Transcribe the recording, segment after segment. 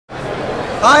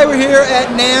Hi, we're here at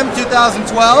NAMM 2012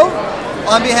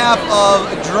 on behalf of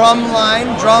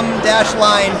DRUMline,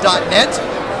 drum-line.net,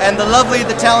 and the lovely,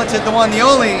 the talented, the one, the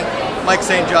only Mike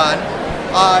St. John,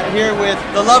 here with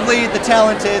the lovely, the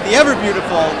talented, the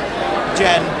ever-beautiful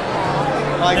Jenn,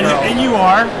 my girl. And you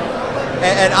are?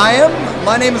 And I am,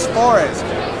 my name is Forrest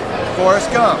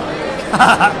Gump.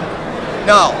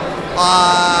 No,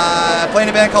 I play in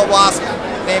a band called W.A.S.P.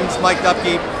 Name's Mike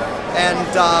Dupke, and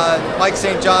Mike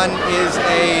St. John is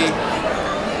a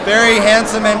very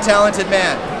handsome and talented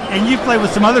man. And you played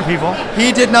with some other people.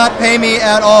 He did not pay me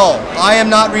at all. I am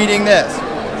not reading this.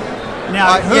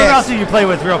 Now, who else did you play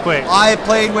with real quick? I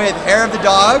played with Hair of the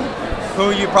Dog,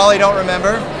 who you probably don't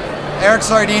remember, Eric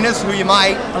Sardinas, who you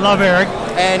might. I love Eric.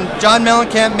 And John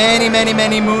Mellencamp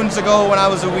many moons ago when I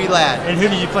was a wee lad. And who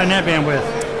did you play in that band with?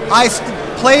 I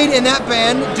played in that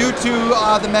band due to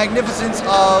the magnificence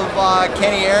of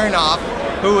Kenny Aronoff,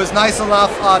 who was nice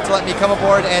enough to let me come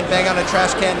aboard and bang on a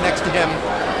trash can next to him,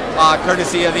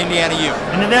 courtesy of Indiana U.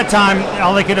 And at that time,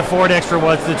 all they could afford extra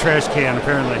was the trash can,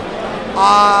 apparently.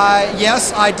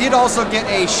 Yes, I did also get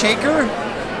a shaker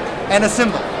and a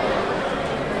cymbal.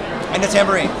 And a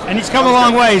tambourine. And he's come a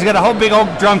long way. He's got a whole big old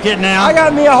drum kit now. I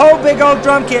got me a whole big old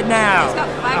drum kit now. He's got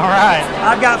 5 all right.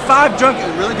 I've got 5 drum kits.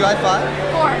 Really? Do I have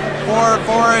 5?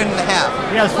 4 and a half.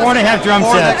 Yeah, it's 4.5 drum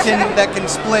sets. That can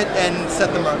split and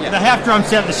set them up. Yeah. The half drum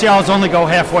set, the shells only go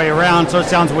halfway around, so it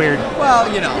sounds weird. Well,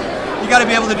 you know, you got to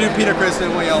be able to do Peter Chris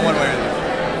one way or the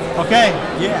other. Okay.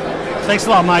 Yeah. Thanks a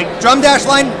lot, Mike.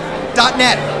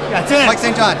 Drum-line.net. That's it. Mike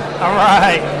St. John. All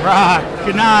right. Rock.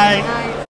 Good night.